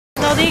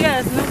No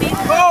digas, no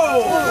digas.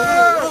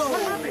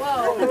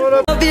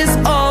 Love is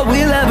all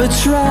we'll ever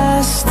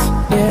trust.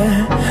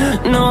 Yeah.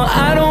 No,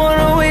 I don't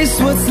wanna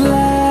waste what's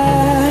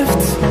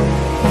left.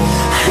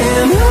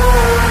 And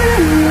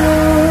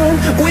on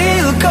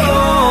we'll go,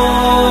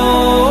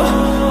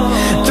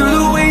 through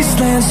the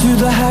wastelands, through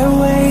the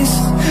highways,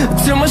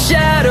 till my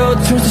shadow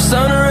turns to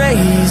sun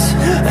rays.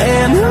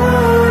 And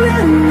on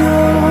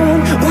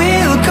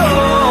we'll go,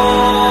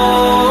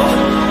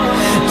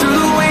 through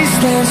the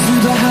wastelands,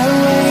 through the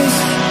highways,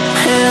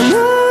 and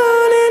on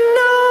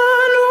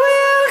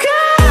we'll go.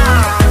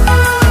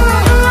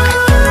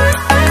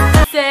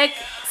 Sick.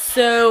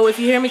 So if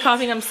you hear me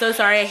coughing, I'm so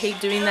sorry. I hate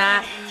doing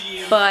that,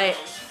 but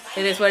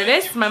it is what it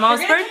is. It's my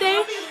mom's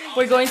birthday.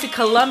 We're going to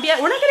Colombia.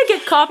 We're not gonna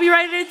get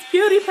copyrighted. It's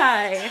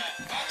PewDiePie.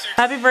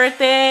 Happy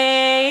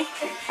birthday.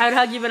 I would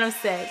hug you, but I'm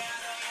sick.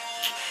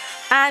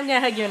 I'm gonna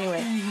hug you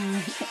anyway.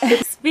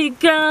 It's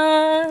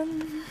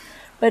begun,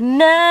 but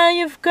now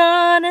you've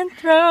gone and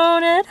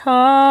thrown it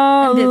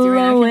all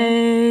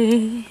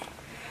away.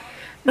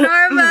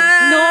 Norma!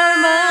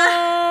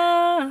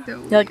 Norma!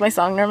 You like my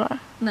song, Norma?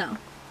 No.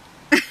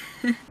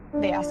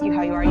 They ask you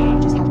how you are,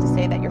 you just have to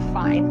say that you're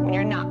fine when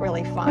you're not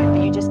really fine,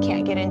 but you just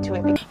can't get into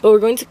it. But we're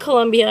going to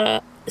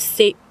Columbia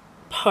State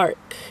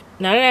Park.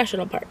 Not a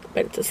national park,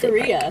 but it's a state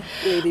park.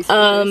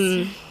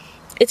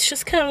 It's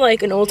just kind of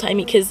like an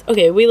old-timey, because,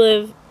 okay, we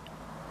live,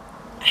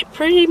 I'm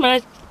pretty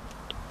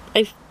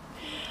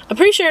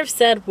sure I've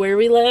said where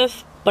we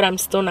live, but I'm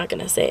still not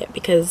going to say it,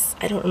 because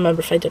I don't remember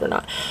if I did or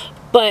not.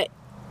 But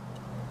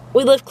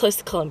we live close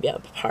to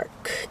Columbia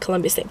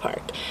State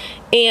Park.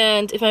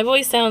 And if my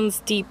voice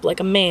sounds deep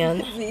like a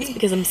man, it's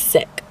because I'm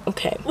sick.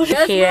 Okay.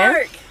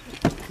 Here.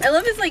 I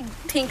love his like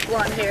pink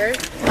blonde hair.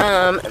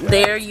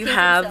 There you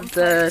have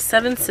the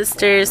Seven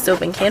Sisters Soap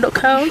and Candle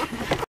Co.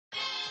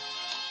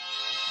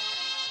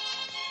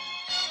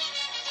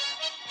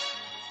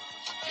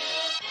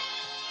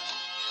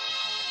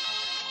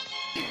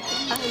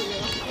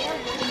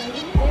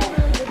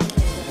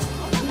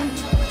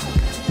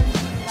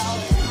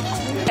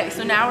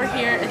 So now we're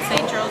here at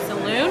St. Charles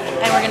Saloon,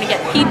 and we're gonna get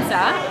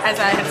pizza,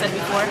 as I have said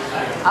before.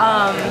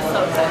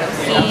 So excited.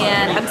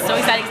 And I'm so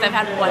excited because I've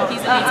had one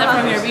piece of pizza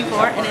from here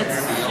before, and it's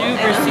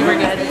super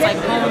good. It's like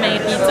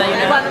homemade pizza,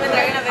 you know.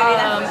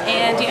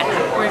 And yeah,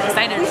 we're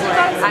excited for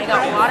it. I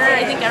got water.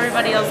 I think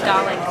everybody else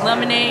got like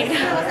lemonade.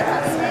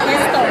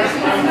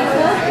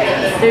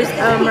 There's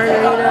a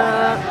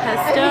margarita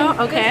pesto.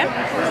 Okay.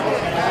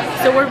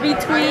 So we're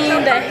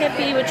between the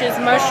hippie, which is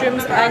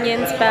mushrooms,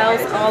 onions,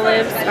 bells,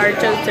 olives,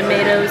 artichoke,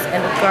 tomatoes,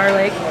 and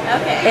garlic,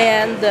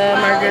 and the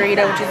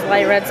margarita, which is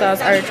light red sauce,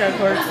 artichoke,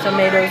 herbs,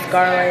 tomatoes,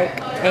 garlic,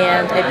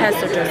 and a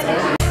pesto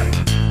dressing.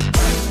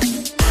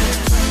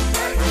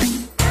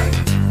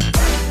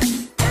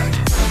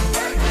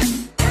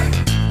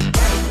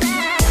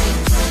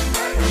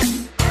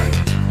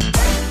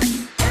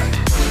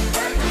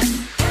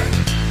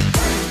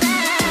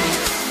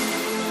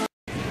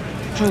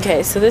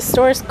 Okay, so this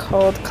store is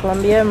called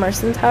Columbia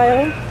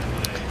Mercantile,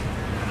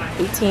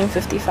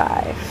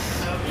 1855.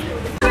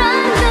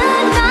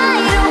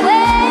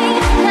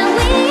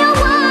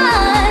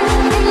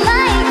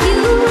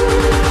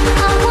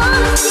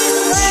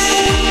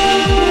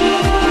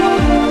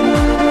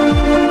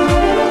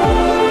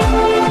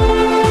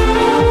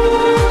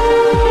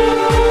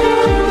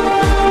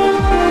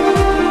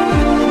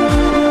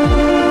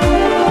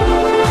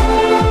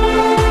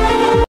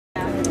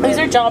 These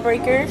are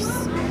Jawbreakers.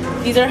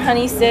 These are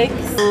honey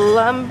sticks.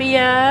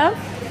 Columbia.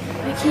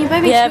 Wait, can you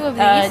buy me two of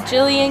these?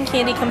 Jillian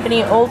Candy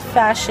Company Old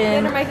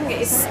Fashioned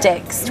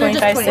sticks.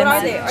 25 cents. What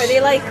are they? Are they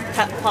like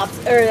pops?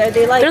 Or are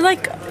they like? They're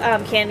like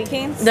candy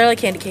canes. They're like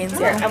candy canes.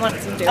 Yeah. I want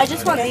some too. I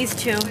just want these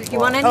two. You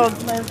want any? Oh,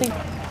 I think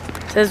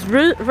it says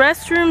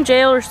restroom,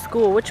 jail, or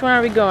school. Which one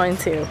are we going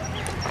to?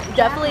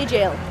 Definitely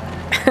jail.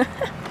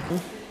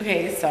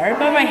 Okay, sorry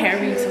about my hair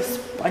being so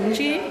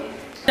spongy.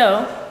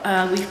 So,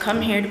 we've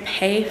come here to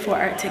pay for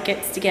our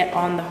tickets to get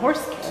on the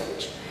horse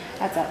carriage.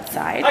 That's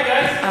outside. Hi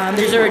guys.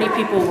 There's already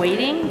people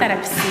waiting that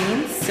I've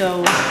seen,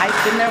 so I've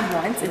been there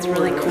once. It's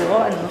really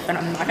cool, and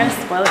I'm not gonna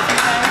spoil it for you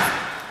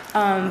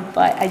guys.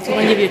 But I do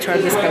want to give you a tour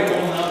of this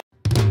building.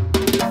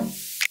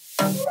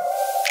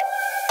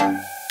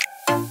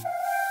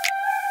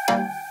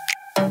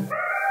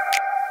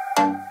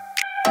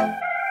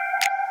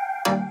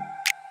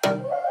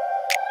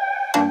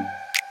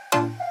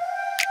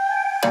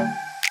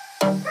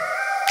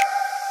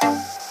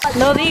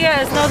 No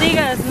digas, no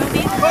digas, no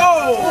digas.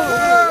 Whoa!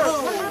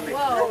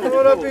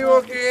 What up,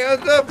 people?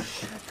 Hands up!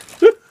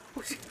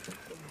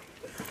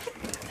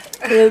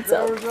 Hands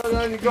up.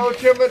 You go,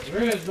 Chimmets.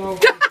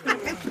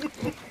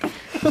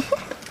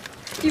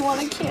 Do you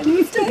want a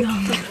candy stick?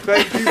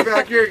 Thank you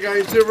back here,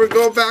 guys. Ever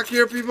go back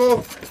here,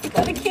 people?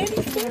 Got a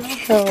candy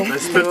stick? Oh. I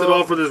spent it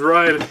all for this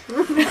ride.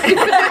 Did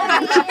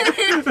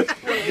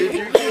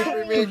you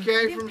get me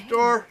candy from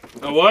store?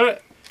 A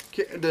what?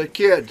 The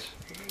kids.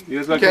 You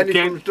guys got Candy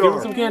some from the store. Give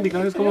me some candy,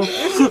 guys. Come on.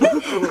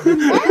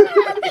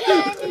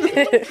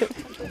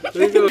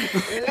 There you go.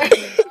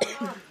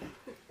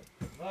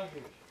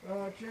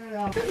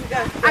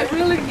 I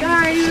really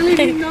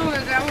didn't know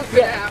that was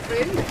gonna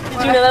happen. Did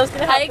you know that was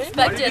gonna happen? I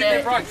expected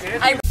it.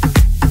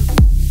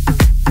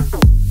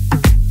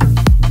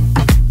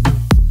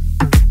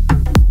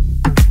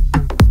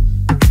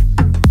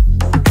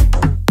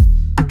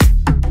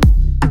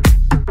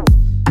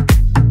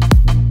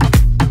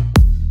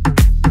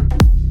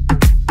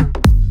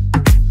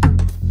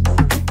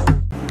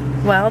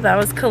 Well, that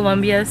was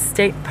Columbia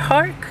State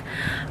Park.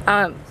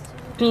 I'm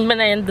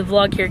gonna end the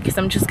vlog here because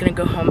I'm just gonna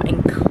go home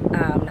and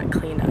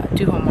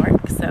do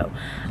homework. So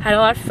I had a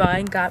lot of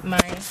fun. Got my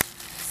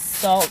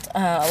salt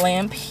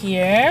lamp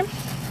here.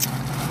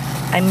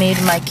 I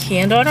made my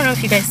candle. I don't know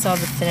if you guys saw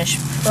the finished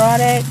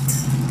product.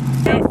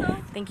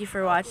 Thank you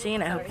for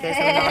watching. I hope you guys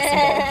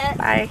have an awesome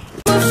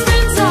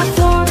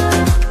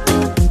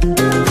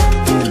day. Bye.